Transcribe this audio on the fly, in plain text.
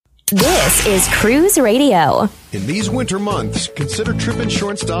This is Cruise Radio. In these winter months, consider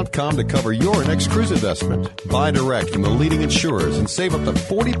tripinsurance.com to cover your next cruise investment. Buy direct from the leading insurers and save up to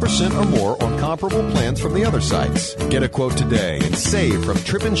 40% or more on comparable plans from the other sites. Get a quote today and save from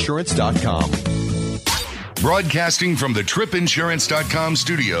tripinsurance.com. Broadcasting from the tripinsurance.com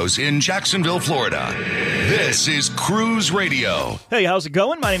studios in Jacksonville, Florida. This is Cruise Radio. Hey, how's it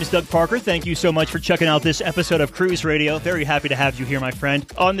going? My name is Doug Parker. Thank you so much for checking out this episode of Cruise Radio. Very happy to have you here, my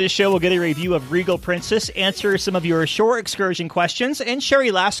friend. On this show, we'll get a review of Regal Princess, answer some of your shore excursion questions, and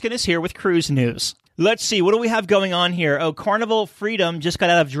Sherry Laskin is here with Cruise News. Let's see, what do we have going on here? Oh, Carnival Freedom just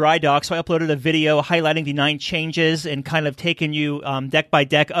got out of dry dock, so I uploaded a video highlighting the 9 changes and kind of taking you deck by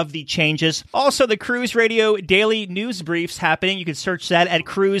deck of the changes. Also, the Cruise Radio Daily News Briefs happening. You can search that at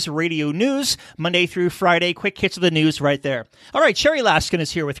Cruise Radio News, Monday through Friday. Quick hits of the news right there. All right, Sherry Laskin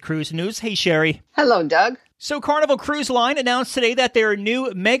is here with Cruise News. Hey, Sherry. Hello, Doug. So Carnival Cruise Line announced today that their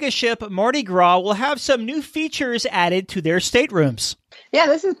new mega ship, Mardi Gras, will have some new features added to their staterooms. Yeah,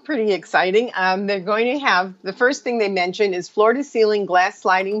 this is pretty exciting. They're going to have, the first thing they mentioned is floor-to-ceiling glass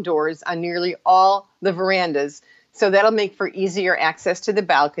sliding doors on nearly all the verandas. So that'll make for easier access to the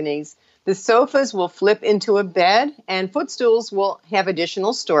balconies. The sofas will flip into a bed, and footstools will have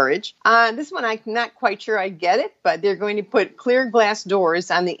additional storage. This one, I'm not quite sure I get it, but they're going to put clear glass doors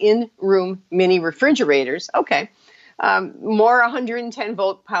on the in-room mini refrigerators. Okay. More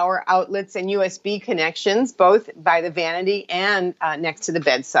 110-volt power outlets and USB connections, both by the vanity and next to the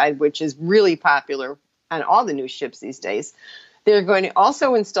bedside, which is really popular on all the new ships these days. They're going to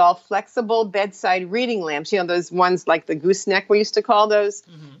also install flexible bedside reading lamps, you know, those ones like the gooseneck we used to call those.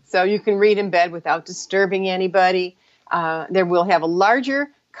 Mm-hmm. So you can read in bed without disturbing anybody. There will have a larger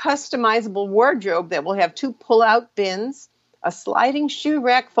customizable wardrobe that will have 2 pull-out bins, a sliding shoe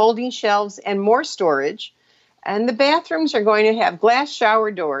rack, folding shelves, and more storage. And the bathrooms are going to have glass shower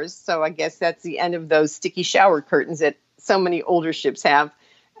doors. So I guess that's the end of those sticky shower curtains that so many older ships have.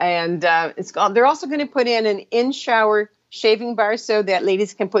 And they're also going to put in an in-shower shaving bar so that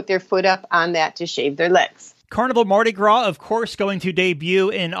ladies can put their foot up on that to shave their legs. Carnival Mardi Gras, of course, going to debut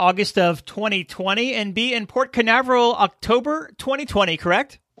in August of 2020 and be in Port Canaveral October 2020,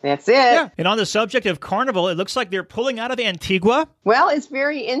 correct? That's it. Yeah. And on the subject of Carnival, it looks like they're pulling out of Antigua. Well, it's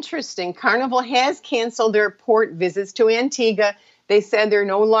very interesting. Carnival has canceled their port visits to Antigua. They said they're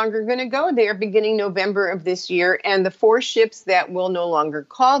no longer going to go there beginning November of this year. And the 4 ships that will no longer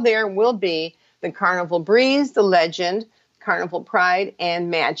call there will be the Carnival Breeze, the Legend, Carnival Pride, and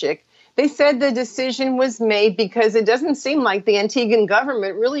Magic. They said the decision was made because it doesn't seem like the Antiguan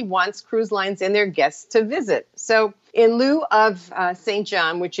government really wants cruise lines and their guests to visit. So in lieu of St.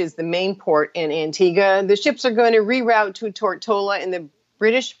 John, which is the main port in Antigua, the ships are going to reroute to Tortola in the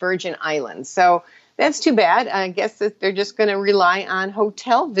British Virgin Islands. So that's too bad. I guess that they're just going to rely on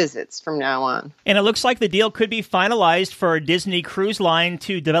hotel visits from now on. And it looks like the deal could be finalized for Disney Cruise Line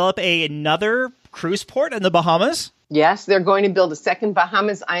to develop another cruise port in the Bahamas. Yes, they're going to build a second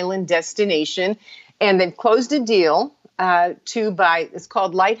Bahamas Island destination, and they've closed a deal to buy, it's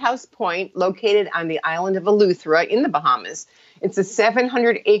called Lighthouse Point, located on the island of Eleuthera in the Bahamas. It's a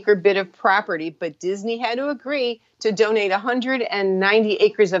 700-acre bit of property, but Disney had to agree to donate 190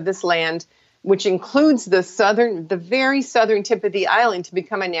 acres of this land, which includes the very southern tip of the island, to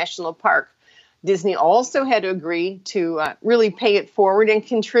become a national park. Disney also had to agree to really pay it forward and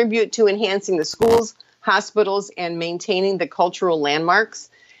contribute to enhancing the schools, hospitals, and maintaining the cultural landmarks.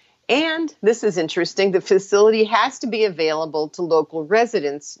 And this is interesting, the facility has to be available to local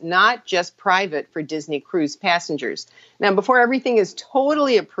residents, not just private for Disney cruise passengers. Now, before everything is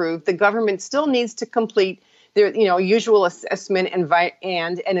totally approved, the government still needs to complete their usual assessment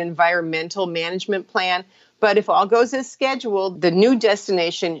and an environmental management plan. But if all goes as scheduled, the new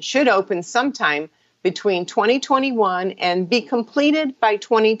destination should open sometime between 2021 and be completed by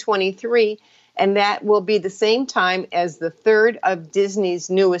 2023. And that will be the same time as the third of Disney's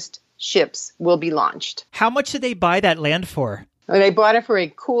newest ships will be launched. How much did they buy that land for? They bought it for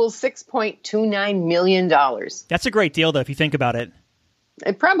a cool $6.29 million. That's a great deal, though, if you think about it.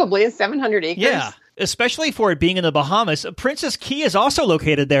 It probably is 700 acres. Yeah, especially for it being in the Bahamas. Princess Key is also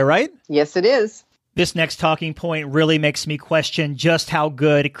located there, right? Yes, it is. This next talking point really makes me question just how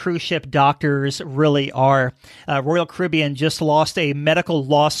good cruise ship doctors really are. Royal Caribbean just lost a medical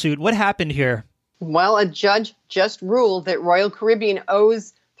lawsuit. What happened here? Well, a judge just ruled that Royal Caribbean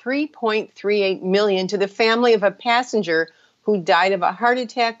owes $3.38 million to the family of a passenger who died of a heart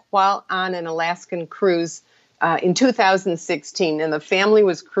attack while on an Alaskan cruise in 2016. And the family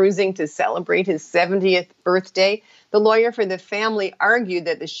was cruising to celebrate his 70th birthday. The lawyer for the family argued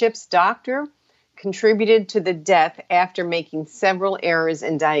that the ship's doctor contributed to the death after making several errors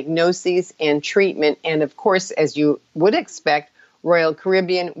in diagnoses and treatment. And of course, as you would expect, Royal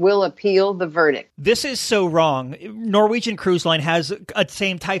Caribbean will appeal the verdict. This is so wrong. Norwegian Cruise Line has a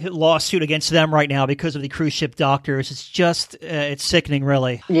same type of lawsuit against them right now because of the cruise ship doctors. It's just, it's sickening,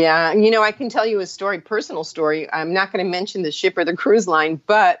 really. Yeah. I can tell you a story, personal story. I'm not going to mention the ship or the cruise line,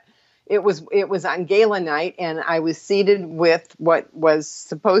 but it was on gala night, and I was seated with what was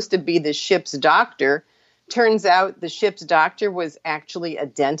supposed to be the ship's doctor. Turns out the ship's doctor was actually a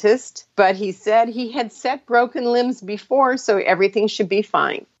dentist, but he said he had set broken limbs before, so everything should be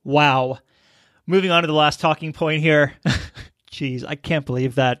fine. Wow. Moving on to the last talking point here. Jeez, I can't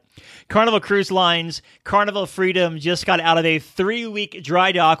believe that. Carnival Cruise Line's Carnival Freedom just got out of a 3-week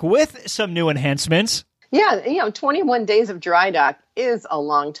dry dock with some new enhancements. Yeah, 21 days of dry dock is a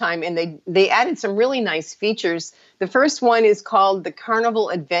long time, and they added some really nice features. The first one is called the Carnival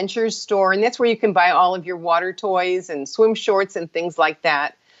Adventures Store, and that's where you can buy all of your water toys and swim shorts and things like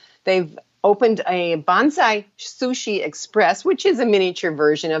that. They've opened a Bonsai Sushi Express, which is a miniature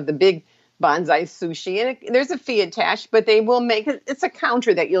version of the big Bonsai Sushi, and there's a fee attached, but they will make it. It's a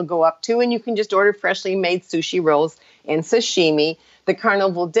counter that you'll go up to, and you can just order freshly made sushi rolls and sashimi. The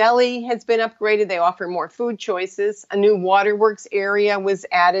Carnival Deli has been upgraded. They offer more food choices. A new waterworks area was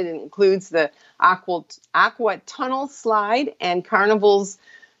added. It includes the Aqua Tunnel Slide and Carnival's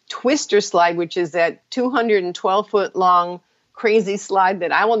Twister Slide, which is that 212-foot long crazy slide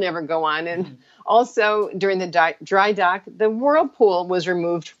that I will never go on. And also, during the dry dock, the whirlpool was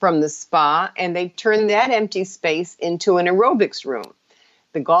removed from the spa, and they turned that empty space into an aerobics room.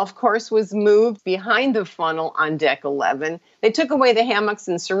 The golf course was moved behind the funnel on deck 11. They took away the hammocks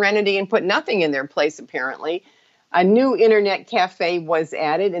and Serenity and put nothing in their place, apparently. A new internet cafe was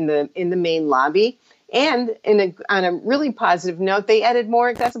added in the main lobby. And on a really positive note, they added more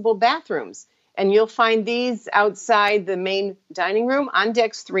accessible bathrooms. And you'll find these outside the main dining room on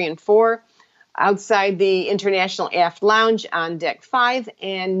decks 3 and 4, outside the International Aft Lounge on deck 5,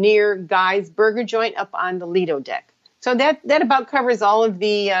 and near Guy's Burger Joint up on the Lido deck. So that about covers all of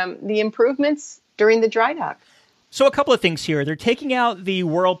the improvements during the dry dock. So a couple of things here. They're taking out the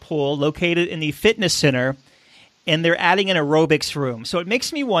whirlpool located in the fitness center, and they're adding an aerobics room. So it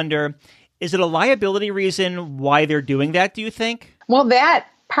makes me wonder, is it a liability reason why they're doing that, do you think? Well, that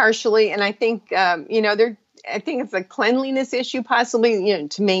partially, and I think, I think it's a cleanliness issue, possibly,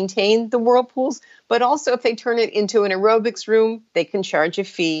 to maintain the whirlpools. But also, if they turn it into an aerobics room, they can charge a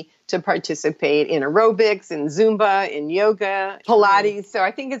fee to participate in aerobics, in Zumba, in yoga, Pilates. So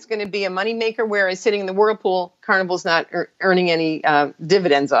I think it's going to be a moneymaker, whereas sitting in the whirlpool, Carnival's not earning any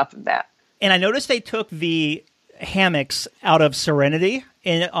dividends off of that. And I noticed they took the hammocks out of Serenity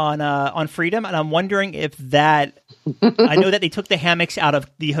on Freedom, and I'm wondering if that... I know that they took the hammocks out of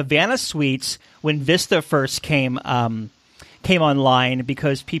the Havana Suites when Vista first came online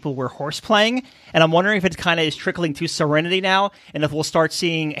because people were horseplaying, and I'm wondering if it kind of is trickling to Serenity now, and if we'll start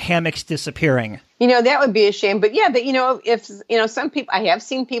seeing hammocks disappearing. That would be a shame. But yeah, if some people, I have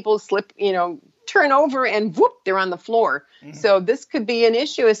seen people slip, turn over and whoop, they're on the floor. Mm-hmm. So this could be an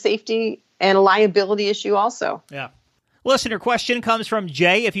issue, a safety and a liability issue also. Yeah. Listener question comes from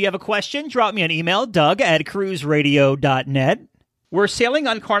Jay. If you have a question, drop me an email, doug@cruiseradio.net. We're sailing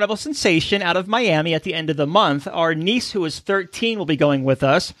on Carnival Sensation out of Miami at the end of the month. Our niece, who is 13, will be going with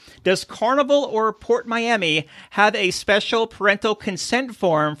us. Does Carnival or Port Miami have a special parental consent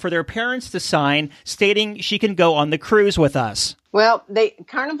form for their parents to sign stating she can go on the cruise with us? Well,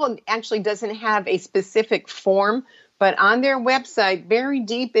 Carnival actually doesn't have a specific form, but on their website, very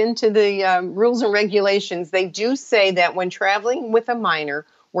deep into the rules and regulations, they do say that when traveling with a minor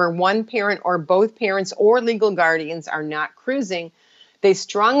where one parent or both parents or legal guardians are not cruising, they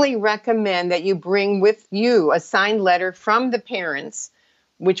strongly recommend that you bring with you a signed letter from the parents,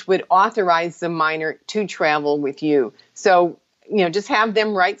 which would authorize the minor to travel with you. So, just have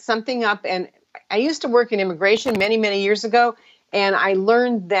them write something up. And I used to work in immigration many, many years ago, and I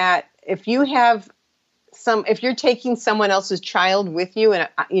learned that if you're taking someone else's child with you, and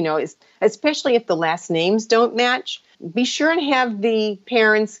especially if the last names don't match, be sure and have the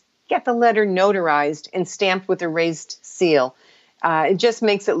parents get the letter notarized and stamped with a raised seal. It just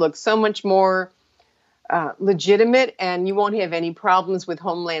makes it look so much more legitimate, and you won't have any problems with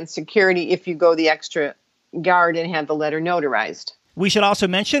Homeland Security if you go the extra yard and have the letter notarized. We should also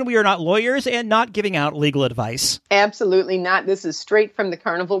mention we are not lawyers and not giving out legal advice. Absolutely not. This is straight from the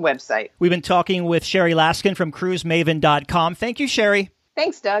Carnival website. We've been talking with Sherry Laskin from CruiseMaven.com. Thank you, Sherry.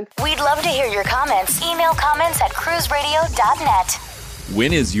 Thanks, Doug. We'd love to hear your comments. Email comments@cruiseradio.net.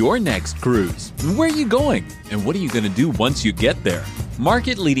 When is your next cruise? Where are you going? And what are you going to do once you get there?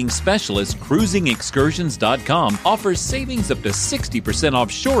 Market-leading specialist cruisingexcursions.com offers savings up to 60%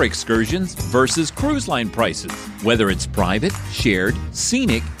 off shore excursions versus cruise line prices. Whether it's private, shared,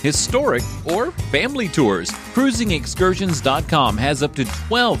 scenic, historic, or family tours, cruisingexcursions.com has up to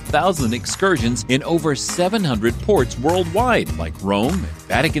 12,000 excursions in over 700 ports worldwide, like Rome,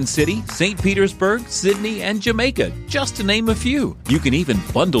 Vatican City, St. Petersburg, Sydney, and Jamaica, just to name a few. You can even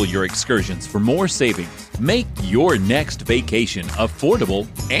bundle your excursions for more savings. Make your next vacation affordable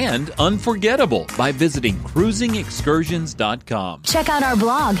and unforgettable by visiting cruisingexcursions.com. Check out our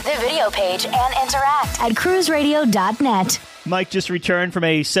blog, the video page, and interact at cruiseradio.net. Mike just returned from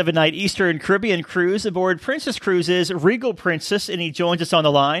a 7-night Eastern Caribbean cruise aboard Princess Cruises' Regal Princess, and he joins us on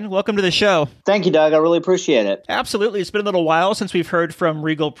the line. Welcome to the show. Thank you, Doug. I really appreciate it. Absolutely. It's been a little while since we've heard from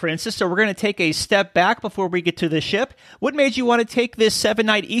Regal Princess, so we're going to take a step back before we get to the ship. What made you want to take this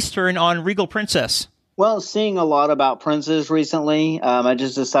 7-night Eastern on Regal Princess? Well, seeing a lot about Princess recently, I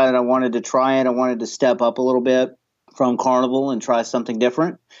just decided I wanted to try it. I wanted to step up a little bit from Carnival and try something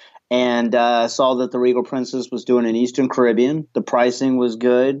different. And saw that the Regal Princess was doing an Eastern Caribbean. The pricing was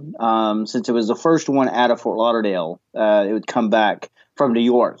good. Since it was the first one out of Fort Lauderdale, it would come back from New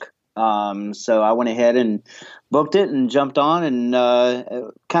York. So I went ahead and booked it and jumped on, and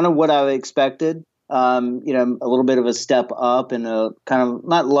kind of what I expected. A little bit of a step up and a kind of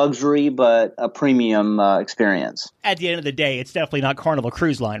not luxury, but a premium experience. At the end of the day, it's definitely not Carnival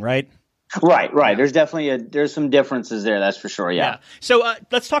Cruise Line, right? Right. Yeah. There's definitely there's some differences there. That's for sure. Yeah. So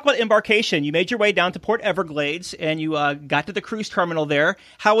let's talk about embarkation. You made your way down to Port Everglades and you got to the cruise terminal there.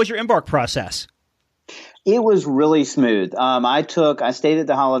 How was your embark process? It was really smooth. I stayed at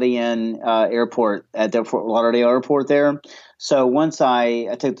the Holiday Inn airport at the Fort Lauderdale airport there. So once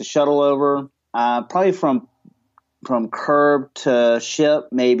I took the shuttle over, probably from curb to ship,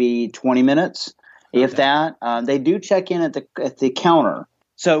 maybe 20 minutes, if that. They do check in at the counter.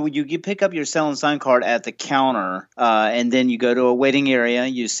 So you pick up your Sail and Sign card at the counter, and then you go to a waiting area.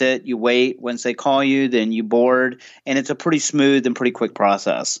 You sit, you wait. Once they call you, then you board, and it's a pretty smooth and pretty quick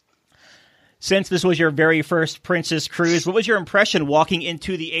process. Since this was your very first Princess cruise, what was your impression walking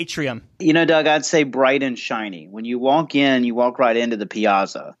into the atrium? Doug, I'd say bright and shiny. When you walk in, you walk right into the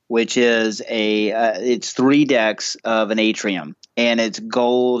piazza, which is it's 3 decks of an atrium, and it's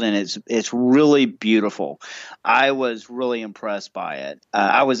gold, and it's really beautiful. I was really impressed by it.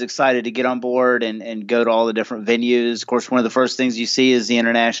 I was excited to get on board and go to all the different venues. Of course, one of the first things you see is the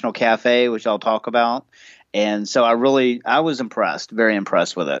International Cafe, which I'll talk about. And so I was impressed, very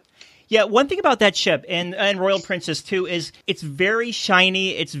impressed with it. Yeah, one thing about that ship, and Royal Princess too, is it's very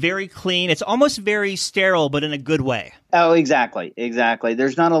shiny, it's very clean, it's almost very sterile, but in a good way. Oh, exactly.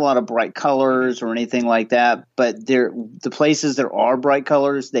 There's not a lot of bright colors or anything like that, but the places there are bright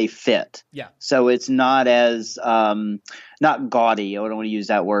colors, they fit. Yeah. So it's not as not gaudy. I don't want to use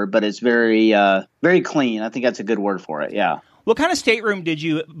that word, but it's very very clean. I think that's a good word for it. Yeah. What kind of stateroom did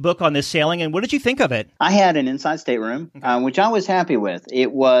you book on this sailing, and what did you think of it? I had an inside stateroom, which I was happy with.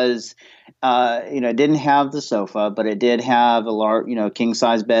 It was, it didn't have the sofa, but it did have a large,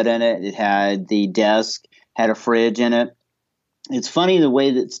 king-size bed in it. It had the desk, had a fridge in it. It's funny the way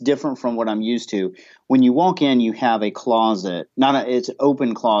that's different from what I'm used to. When you walk in, you have a closet. It's an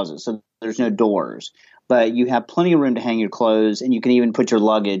open closet, so there's no doors. But you have plenty of room to hang your clothes, and you can even put your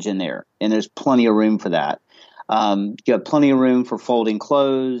luggage in there, and there's plenty of room for that. You have plenty of room for folding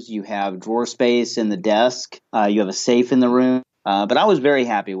clothes. You have drawer space in the desk. You have a safe in the room. But I was very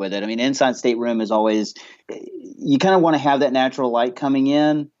happy with it. I mean, inside stateroom is always you kind of want to have that natural light coming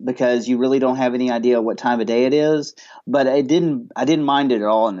in because you really don't have any idea what time of day it is. But I didn't mind it at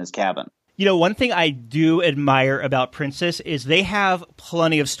all in this cabin. One thing I do admire about Princess is they have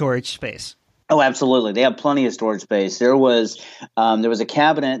plenty of storage space. Oh, absolutely. They have plenty of storage space. There was a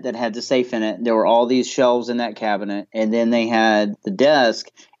cabinet that had the safe in it. There were all these shelves in that cabinet. And then they had the desk,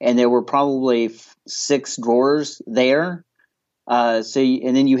 and there were probably 6 drawers there. And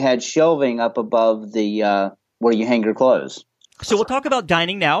then you had shelving up above the where you hang your clothes. So we'll talk about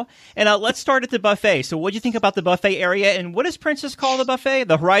dining now, and let's start at the buffet. So what do you think about the buffet area, and what does Princess call the buffet?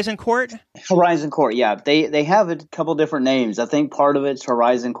 The Horizon Court? Horizon Court, yeah. They have a couple different names. I think part of it's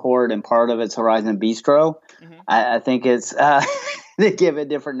Horizon Court and part of it's Horizon Bistro. Mm-hmm. I think it's they give it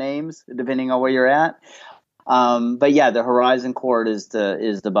different names depending on where you're at. But yeah, the Horizon Court is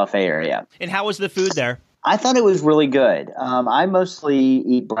the buffet area. And how was the food there? I thought it was really good. I mostly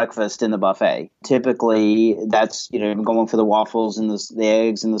eat breakfast in the buffet. Typically, that's going for the waffles and the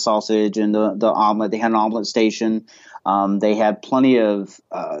eggs and the sausage and the omelet. They had an omelet station. They had plenty of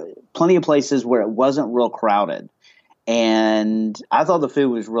places where it wasn't real crowded, and I thought the food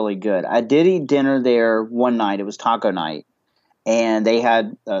was really good. I did eat dinner there one night. It was taco night, and they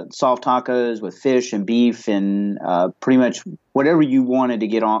had soft tacos with fish and beef and pretty much whatever you wanted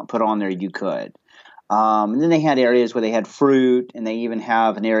to put on there, you could. And then they had areas where they had fruit, and they even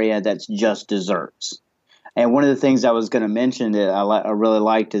have an area that's just desserts. And one of the things I was going to mention that I really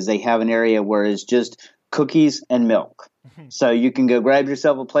liked is they have an area where it's just cookies and milk. So you can go grab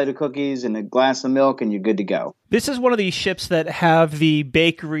yourself a plate of cookies and a glass of milk, and you're good to go. This is one of these ships that have the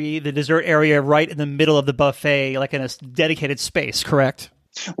bakery, the dessert area right in the middle of the buffet, like in a dedicated space, correct?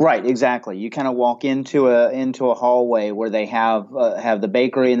 Right, exactly. You kind of walk into a hallway where they have the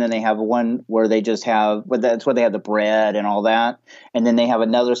bakery, and then they have one where they just have, that's where they have the bread and all that, and then they have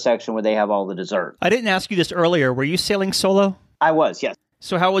another section where they have all the dessert. I didn't ask you this earlier. Were you sailing solo? I was, yes.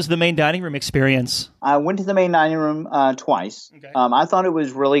 So how was the main dining room experience? I went to the main dining room twice. Okay. I thought it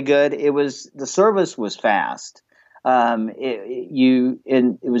was really good. The service was fast. I did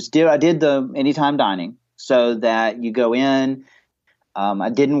the anytime dining, so that you go in. I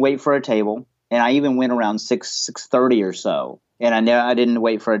didn't wait for a table, and I even went around 6:30 or so, and I didn't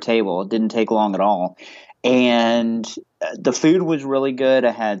wait for a table. It didn't take long at all, and the food was really good.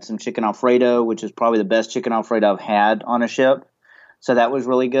 I had some chicken Alfredo, which is probably the best chicken Alfredo I've had on a ship, so that was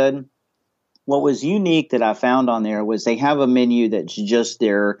really good. What was unique that I found on there was they have a menu that's just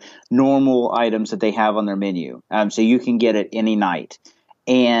their normal items that they have on their menu, so you can get it any night,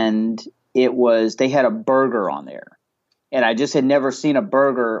 and they had a burger on there. And I just had never seen a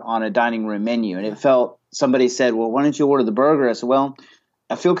burger on a dining room menu. And somebody said, well, why don't you order the burger? I said, well,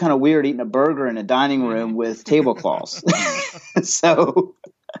 I feel kind of weird eating a burger in a dining room with tablecloths.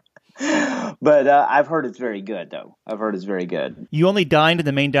 But I've heard it's very good, though. I've heard it's very good. You only dined in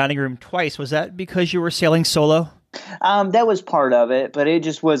the main dining room twice. Was that because you were sailing solo? That was part of it, but it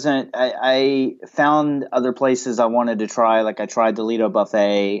just wasn't. I found other places I wanted to try. Like I tried the Lido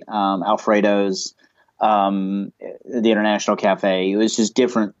Buffet, Alfredo's. The International Cafe. It was just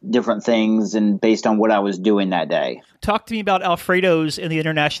different things, and based on what I was doing that day. Talk to me about Alfredo's in the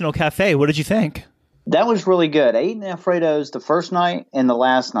International Cafe. What did you think? That was really good. I ate Alfredo's the first night and the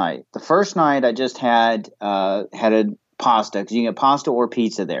last night. The first night I just had a pasta, because you can get pasta or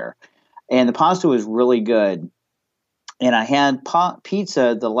pizza there, and the pasta was really good. And I had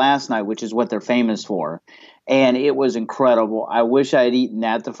pizza the last night, which is what they're famous for. And it was incredible. I wish I had eaten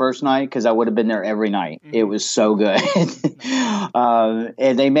that the first night, because I would have been there every night. Mm-hmm. It was so good.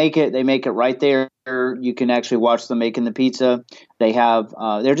 And they make it right there. You can actually watch them making the pizza. They have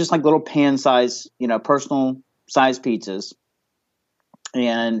they're just like little pan size, personal size pizzas.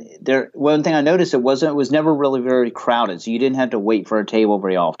 And one thing I noticed, it was never really very crowded, so you didn't have to wait for a table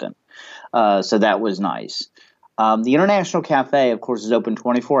very often. So that was nice. The International Cafe, of course, is open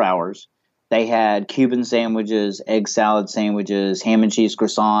 24 hours. They had Cuban sandwiches, egg salad sandwiches, ham and cheese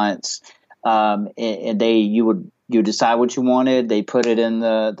croissants, and you would decide what you wanted. They put it in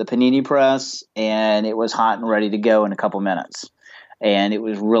the panini press, and it was hot and ready to go in a couple minutes. And it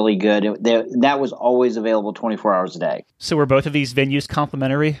was really good. That was always available 24 hours a day. So were both of these venues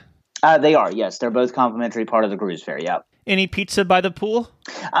complimentary? They are, yes. They're both complimentary, part of the cruise fare, yeah. Any pizza by the pool?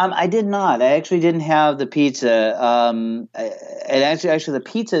 I did not. I actually didn't have the pizza. Actually, the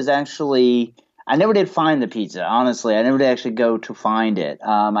pizza is actually – I never did find the pizza, honestly. I never did actually go to find it.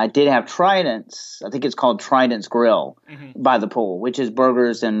 I did have Trident's – I think it's called Trident's Grill by the pool, which is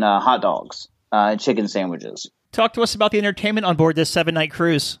burgers and hot dogs and chicken sandwiches. Talk to us about the entertainment on board this 7-night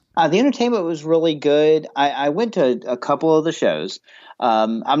cruise. The entertainment was really good. I went to a couple of the shows.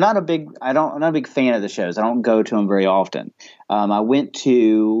 I'm not a big fan of the shows. I don't go to them very often. I went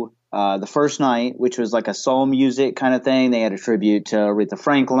to the first night, which was like a soul music kind of thing. They had a tribute to Aretha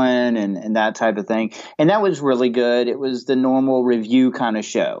Franklin and that type of thing. And that was really good. It was the normal review kind of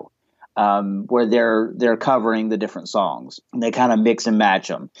show, where they're covering the different songs. They kind of mix and match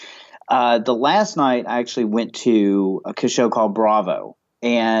them. The last night I actually went to a show called Bravo.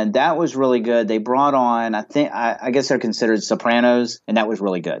 And that was really good. They brought on, I guess they're considered sopranos, and that was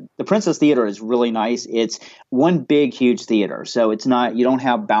really good. The Princess Theater is really nice. It's one big, huge theater. So it's not, you don't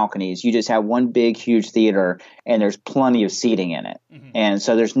have balconies. You just have one big, huge theater, and there's plenty of seating in it. Mm-hmm. And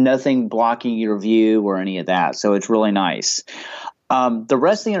so there's nothing blocking your view or any of that. So it's really nice. The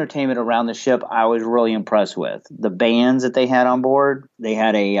rest of the entertainment around the ship, I was really impressed with. The bands that they had on board, they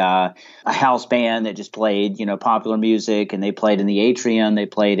had a house band that just played, popular music, and they played in the atrium. They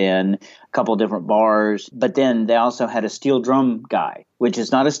played in a couple different bars. But then they also had a steel drum guy, which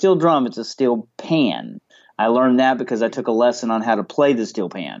is not a steel drum, it's a steel pan. I learned that because I took a lesson on how to play the steel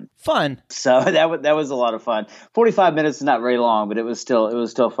pan. Fun. So that was a lot of fun. 45 minutes is not very long, but it was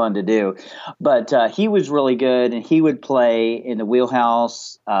still fun to do. But he was really good, and he would play in the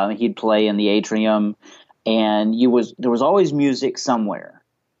wheelhouse. He'd play in the atrium. and there was always music somewhere.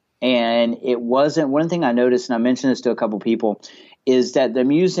 And it wasn't, one thing I noticed, and I mentioned this to a couple people, is that the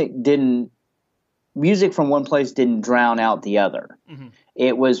music from one place didn't drown out the other. Mm-hmm.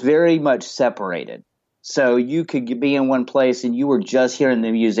 It was very much separated. So you could be in one place and you were just hearing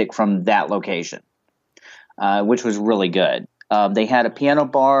the music from that location, which was really good. They had a piano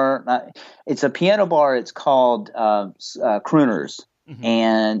bar. It's a piano bar. It's called Crooners. Mm-hmm.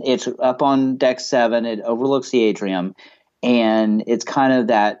 And it's up on deck 7. It overlooks the atrium. And it's kind of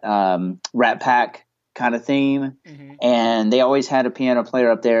that Rat Pack kind of theme. Mm-hmm. And they always had a piano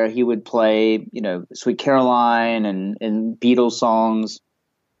player up there. He would play, Sweet Caroline and Beatles songs,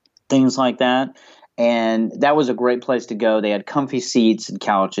 things like that. And that was a great place to go. They had comfy seats and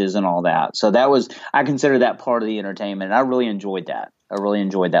couches and all that. So I consider that part of the entertainment. And I really enjoyed that. I really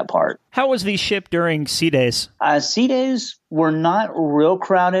enjoyed that part. How was the ship during sea days? Sea days were not real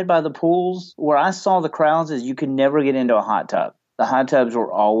crowded by the pools. Where I saw the crowds is you could never get into a hot tub. The hot tubs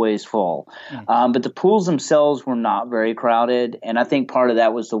were always full. But the pools themselves were not very crowded. And I think part of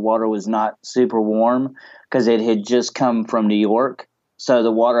that was the water was not super warm because it had just come from New York. So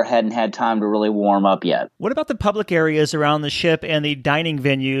the water hadn't had time to really warm up yet. What about the public areas around the ship and the dining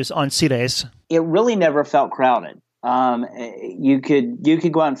venues on sea days? It really never felt crowded. You could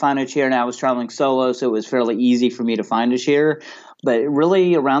go out and find a chair. Now I was traveling solo, so it was fairly easy for me to find a chair. But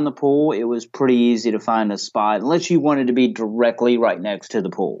really around the pool, it was pretty easy to find a spot, unless you wanted to be directly right next to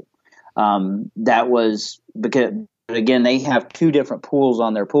the pool. That was because, again, they have 2 different pools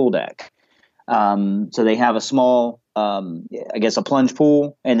on their pool deck. So they have a small, a plunge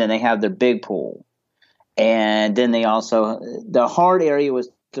pool, and then they have their big pool. And then they also, the hard area was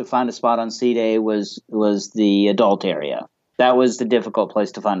to find a spot on sea day was the adult area. That was the difficult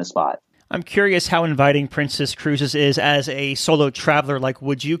place to find a spot. I'm curious how inviting Princess Cruises is as a solo traveler. Like,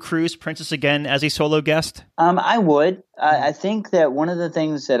 would you cruise Princess again as a solo guest? I would. I think that one of the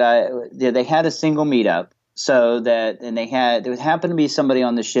things that they had a single meetup. So there happened to be somebody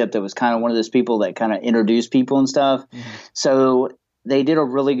on the ship that was kind of one of those people that kind of introduced people and stuff. Mm-hmm. So they did a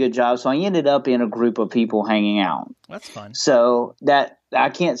really good job. So I ended up in a group of people hanging out. That's fun. So that I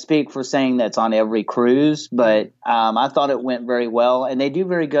can't speak for saying that's on every cruise, but I thought it went very well. And they do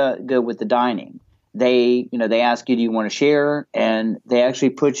very good with the dining. They ask you, do you want to share? And they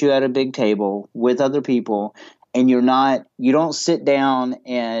actually put you at a big table with other people, and you don't sit down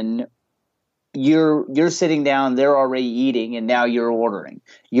and you're sitting down, they're already eating, and now you're ordering.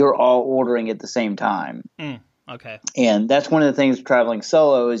 You're all ordering at the same time. Okay. And that's one of the things traveling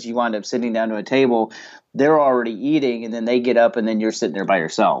solo is you wind up sitting down to a table, they're already eating, and then they get up, and then you're sitting there by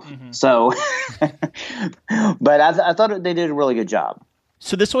yourself. Mm-hmm. So, but I thought they did a really good job.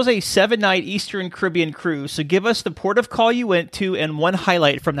 So this was a 7-night Eastern Caribbean cruise. So give us the port of call you went to and one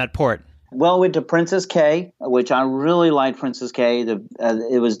highlight from that port. Well, we went to Princess Cay, which I really liked. Princess Cay.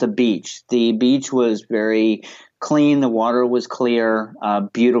 It was the beach. The beach was very clean. The water was clear.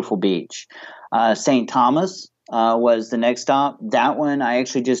 Beautiful beach. St. Thomas was the next stop. That one, I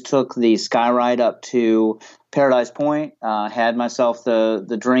actually just took the sky ride up to Paradise Point. Had myself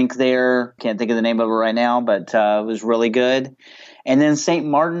the drink there. Can't think of the name of it right now, but it was really good. And then St.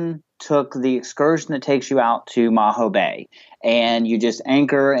 Martin took the excursion that takes you out to Maho Bay. And you just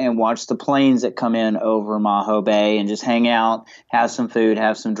anchor and watch the planes that come in over Maho Bay and just hang out, have some food,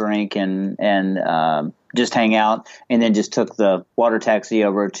 have some drink, and just hang out. And then just took the water taxi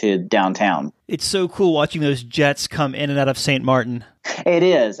over to downtown. It's so cool watching those jets come in and out of St. Martin. It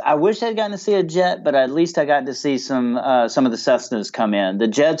is. I wish I'd gotten to see a jet, but at least I got to see some of the Cessnas come in. The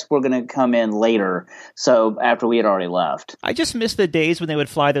jets were going to come in later, so after we had already left. I just miss the days when they would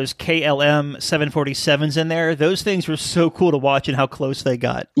fly those KLM 747s in there. Those things were so cool to watch and how close they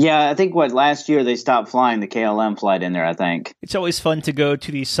got. Yeah, I think last year they stopped flying the KLM flight in there, I think. It's always fun to go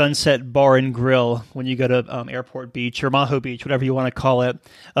to the Sunset Bar and Grill when you go to Airport Beach or Maho Beach, whatever you want to call it.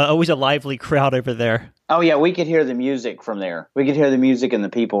 Always a lively crowd over there. Oh, yeah, we could hear the music from there. We could hear the music and the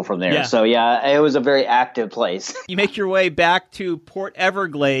people from there. Yeah. So, yeah, it was a very active place. You make your way back to Port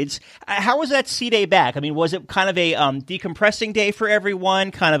Everglades. How was that sea day back? I mean, was it kind of a decompressing day for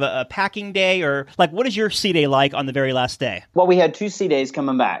everyone, kind of a packing day? Or, what is your sea day like on the very last day? Well, we had 2 sea days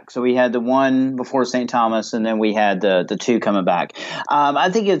coming back. So we had the one before St. Thomas, and then we had the 2 coming back. I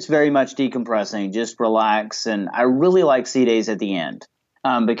think it's very much decompressing, just relax. And I really like sea days at the end.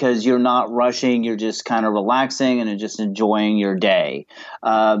 Because you're not rushing, you're just kind of relaxing and just enjoying your day.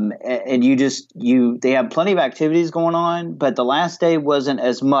 And they have plenty of activities going on, but the last day wasn't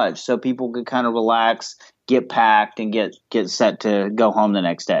as much. So people could kind of relax get packed, and get set to go home the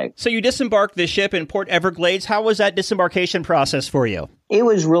next day. So you disembarked the ship in Port Everglades. How was that disembarkation process for you? It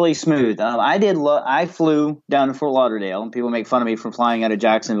was really smooth. I flew down to Fort Lauderdale, and people make fun of me for flying out of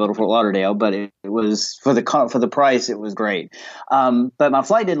Jacksonville to Fort Lauderdale, but it was for the price. It was great. But my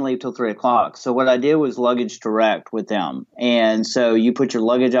flight didn't leave till 3:00. So what I did was luggage direct with them, and so you put your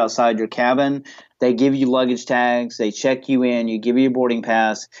luggage outside your cabin. They give you luggage tags. They check you in. You give you a boarding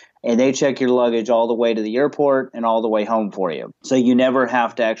pass. And they check your luggage all the way to the airport and all the way home for you. So you never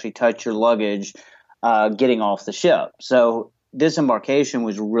have to actually touch your luggage getting off the ship. So disembarkation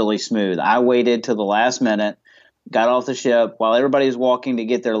was really smooth. I waited till the last minute, got off the ship. While everybody was walking to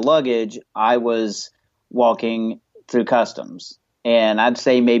get their luggage, I was walking through customs. And I'd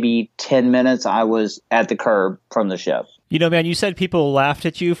say maybe 10 minutes I was at the curb from the ship. You know, man, you said people laughed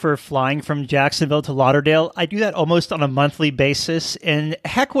at you for flying from Jacksonville to Lauderdale. I do that almost on a monthly basis, and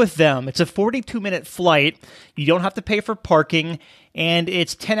heck with them. It's a 42-minute flight. You don't have to pay for parking, and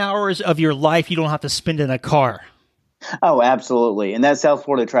it's 10 hours of your life you don't have to spend in a car. Oh, absolutely. And that South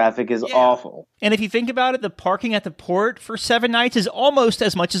Florida traffic is awful. And if you think about it, the parking at the port for 7 nights is almost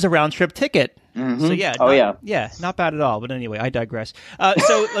as much as a round-trip ticket. Mm-hmm. So, yeah. Not bad at all. But anyway, I digress.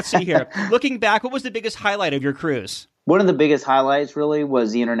 So let's see here. Looking back, what was the biggest highlight of your cruise? One of the biggest highlights really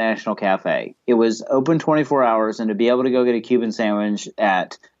was the International Cafe. It was open 24 hours, and to be able to go get a Cuban sandwich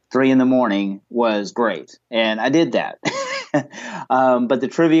at 3 a.m. was great. And I did that. But the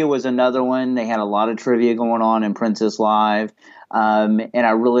trivia was another one. They had a lot of trivia going on in Princess Live. And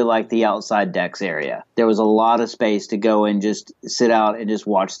I really liked the outside decks area. There was a lot of space to go and just sit out and just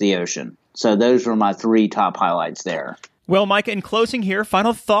watch the ocean. So those were my 3 top highlights there. Well, Mike, in closing here,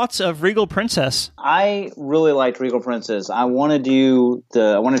 final thoughts of Regal Princess. I really liked Regal Princess. I want to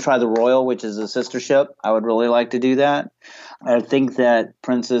try the Royal, which is a sister ship. I would really like to do that. I think that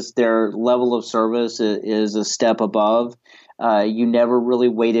Princess, their level of service is a step above. You never really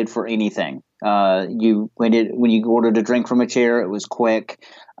waited for anything. You waited when you ordered a drink from a chair. It was quick.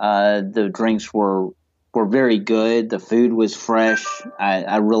 The drinks were very good. The food was fresh.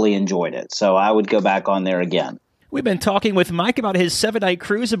 I really enjoyed it. So I would go back on there again. We've been talking with Mike about his 7-night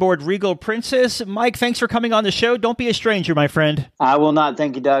cruise aboard Regal Princess. Mike, thanks for coming on the show. Don't be a stranger, my friend. I will not.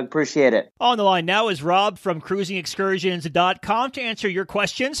 Thank you, Doug. Appreciate it. On the line now is Rob from cruisingexcursions.com to answer your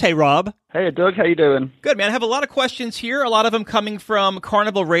questions. Hey, Rob. Hey, Doug. How you doing? Good, man. I have a lot of questions here, a lot of them coming from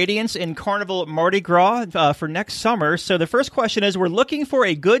Carnival Radiance and Carnival Mardi Gras for next summer. So the first question is, we're looking for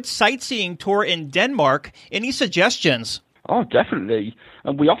a good sightseeing tour in Denmark. Any suggestions? Oh, definitely.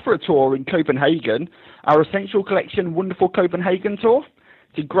 And we offer a tour in Copenhagen, our Essential Collection Wonderful Copenhagen Tour.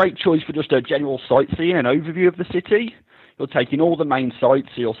 It's a great choice for just a general sightseeing and overview of the city. You'll take in all the main sites.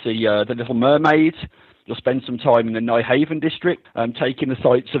 You'll see the Little Mermaid. You'll spend some time in the Nyhavn district, taking the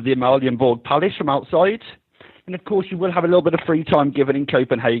sights of the Amalienborg Palace from outside. And of course, you will have a little bit of free time given in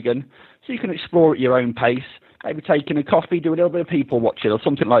Copenhagen, so you can explore at your own pace. Maybe taking a coffee, do a little bit of people watching or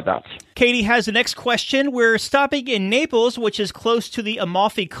something like that. Katie has the next question. We're stopping in Naples, which is close to the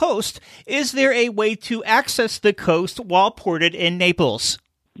Amalfi Coast. Is there a way to access the coast while ported in Naples?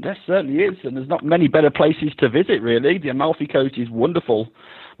 There certainly is, and there's not many better places to visit, really. The Amalfi Coast is wonderful.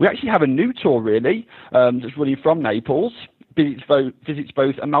 We actually have a new tour, really, that's running from Naples. Visits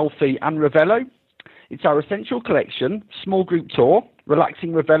both Amalfi and Ravello. It's our Essential Collection, small group tour,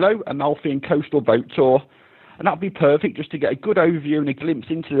 relaxing Ravello, Amalfi and coastal boat tour. And that'd be perfect just to get a good overview and a glimpse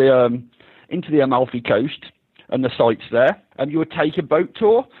into the Amalfi Coast and the sites there. You would take a boat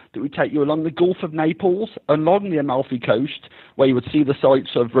tour that would take you along the Gulf of Naples, along the Amalfi Coast, where you would see the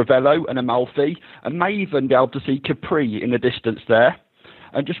sites of Ravello and Amalfi, and may even be able to see Capri in the distance there.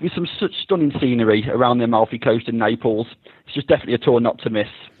 And just with some such stunning scenery around the Amalfi Coast in Naples. It's just definitely a tour not to miss.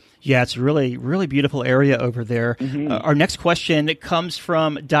 Yeah, it's a really, really beautiful area over there. Mm-hmm. Our next question comes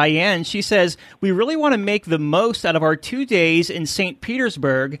from Diane. She says, we really want to make the most out of our 2 days in St.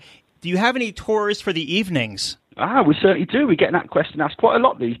 Petersburg. Do you have any tours for the evenings? We certainly do. We're getting that question asked quite a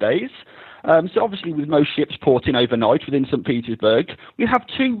lot these days. So obviously with most ships porting overnight within St. Petersburg, we have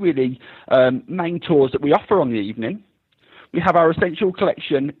 2 really main tours that we offer on the evening. We have our Essential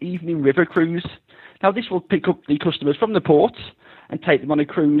Collection Evening River Cruise. Now this will pick up the customers from the port and take them on a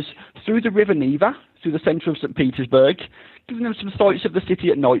cruise through the River Neva, through the centre of St. Petersburg, giving them some sights of the city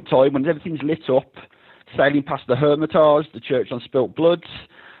at night time when everything's lit up, sailing past the Hermitage, the Church on Spilt Bloods.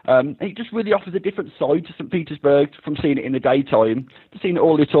 It just really offers a different side to St. Petersburg from seeing it in the daytime to seeing it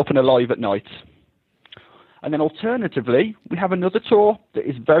all lit up and alive at night. And then alternatively, we have another tour that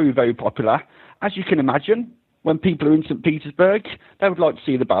is very, very popular. As you can imagine, when people are in St. Petersburg, they would like to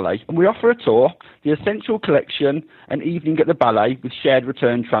see the ballet. And we offer a tour, the Essential Collection, an evening at the ballet with shared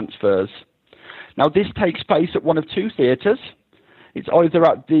return transfers. Now, this takes place at one of two theatres. It's either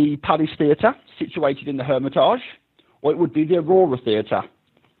at the Palace Theatre, situated in the Hermitage, or it would be the Aurora Theatre.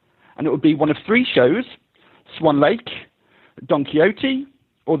 And it would be one of three shows: Swan Lake, Don Quixote,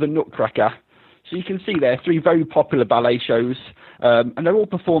 or the Nutcracker. So you can see there three very popular ballet shows, and they're all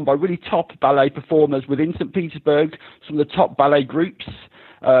performed by really top ballet performers within St. Petersburg, some of the top ballet groups.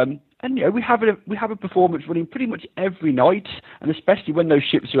 And we have a performance running pretty much every night, and especially when those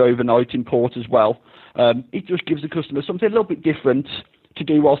ships are overnight in port as well. It just gives the customer something a little bit different to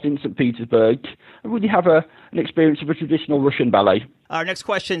do whilst in St. Petersburg, and really have an experience of a traditional Russian ballet. Our next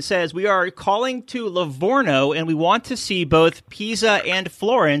question says, we are calling to Livorno, and we want to see both Pisa and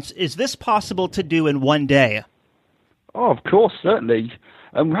Florence. Is this possible to do in one day? Oh, of course, certainly.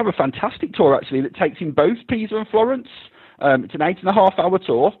 We have a fantastic tour, actually, that takes in both Pisa and Florence. It's an 8.5-hour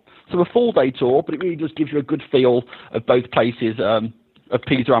tour, so a full-day tour, but it really just gives you a good feel of both places, of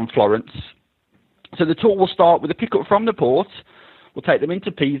Pisa and Florence. So the tour will start with a pickup from the port. We'll take them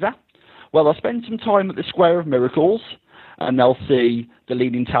into Pisa. Well, they'll spend some time at the Square of Miracles, and they'll see the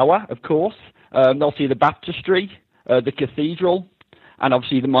Leaning Tower, of course. They'll see the baptistry, the cathedral, and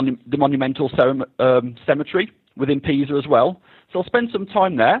obviously the monumental cemetery within Pisa as well. So they'll spend some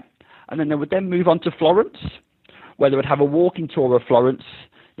time there, and then they would then move on to Florence, where they would have a walking tour of Florence.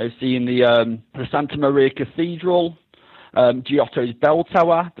 They've seen the Santa Maria Cathedral, Giotto's Bell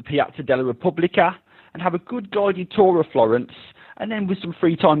Tower, the Piazza della Repubblica, and have a good guided tour of Florence, and then with some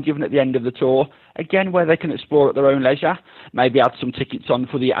free time given at the end of the tour, again where they can explore at their own leisure, maybe add some tickets on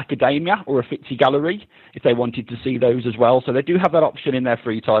for the Accademia or Uffizi Gallery if they wanted to see those as well. So they do have that option in their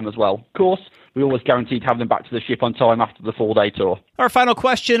free time as well. Of course, we always guarantee to have them back to the ship on time after the full-day tour. Our final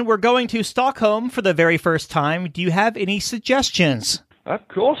question, we're going to Stockholm for the very first time. Do you have any suggestions? Of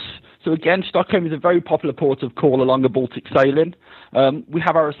course. So again, Stockholm is a very popular port of call along the Baltic sailing. We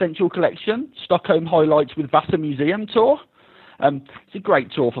have our essential collection, Stockholm Highlights with Vasa Museum tour. It's a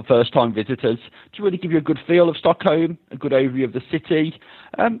great tour for first-time visitors to really give you a good feel of Stockholm, a good overview of the city,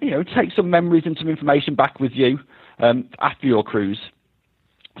 take some memories and some information back with you after your cruise.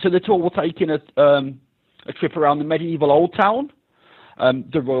 So the tour will take in a trip around the medieval Old Town,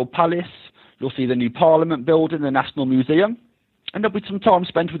 the Royal Palace. You'll see the new Parliament building, the National Museum, and there'll be some time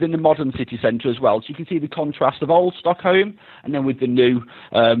spent within the modern city centre as well. So you can see the contrast of old Stockholm and then with the new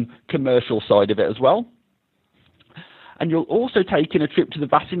commercial side of it as well. And you'll also take in a trip to the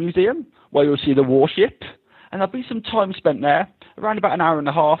Vasa Museum, where you'll see the warship. And there'll be some time spent there, around about an hour and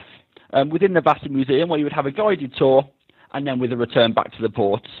a half, within the Vasa Museum, where you would have a guided tour, and then with a return back to the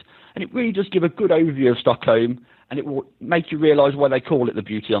ports. And it really does give a good overview of Stockholm, and it will make you realise why they call it the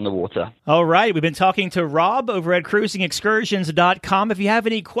beauty on the water. All right, we've been talking to Rob over at cruisingexcursions.com. If you have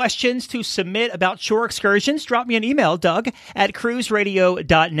any questions to submit about shore excursions, drop me an email,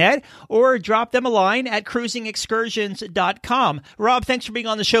 doug@cruiseradio.net, or drop them a line at cruisingexcursions.com. Rob, thanks for being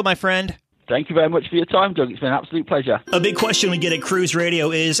on the show, my friend. Thank you very much for your time, Doug. It's been an absolute pleasure. A big question we get at Cruise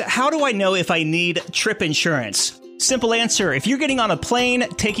Radio is, how do I know if I need trip insurance? Simple answer. If you're getting on a plane,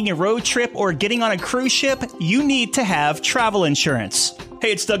 taking a road trip, or getting on a cruise ship, you need to have travel insurance.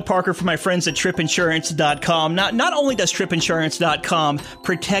 Hey, it's Doug Parker from my friends at tripinsurance.com. Not only does tripinsurance.com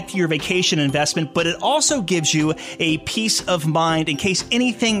protect your vacation investment, but it also gives you a peace of mind in case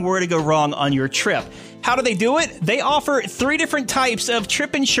anything were to go wrong on your trip. How do they do it? They offer 3 different types of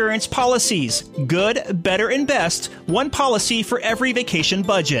trip insurance policies. Good, better, and best. One policy for every vacation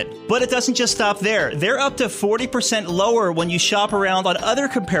budget. But it doesn't just stop there. They're up to 40% lower when you shop around on other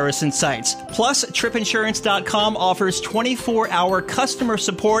comparison sites. Plus, tripinsurance.com offers 24-hour customer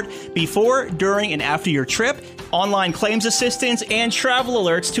support before, during, and after your trip, online claims assistance, and travel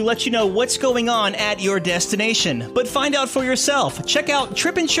alerts to let you know what's going on at your destination. But find out for yourself. Check out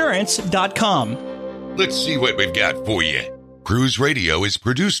tripinsurance.com. Let's see what we've got for you. Cruise Radio is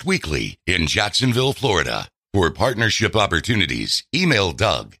produced weekly in Jacksonville, Florida. For partnership opportunities, email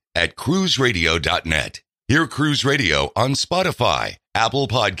Doug at cruiseradio.net. Hear Cruise Radio on Spotify, Apple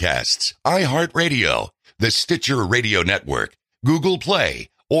Podcasts, iHeartRadio, the Stitcher Radio Network, Google Play,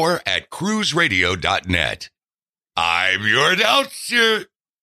 or at cruiseradio.net. I'm your announcer,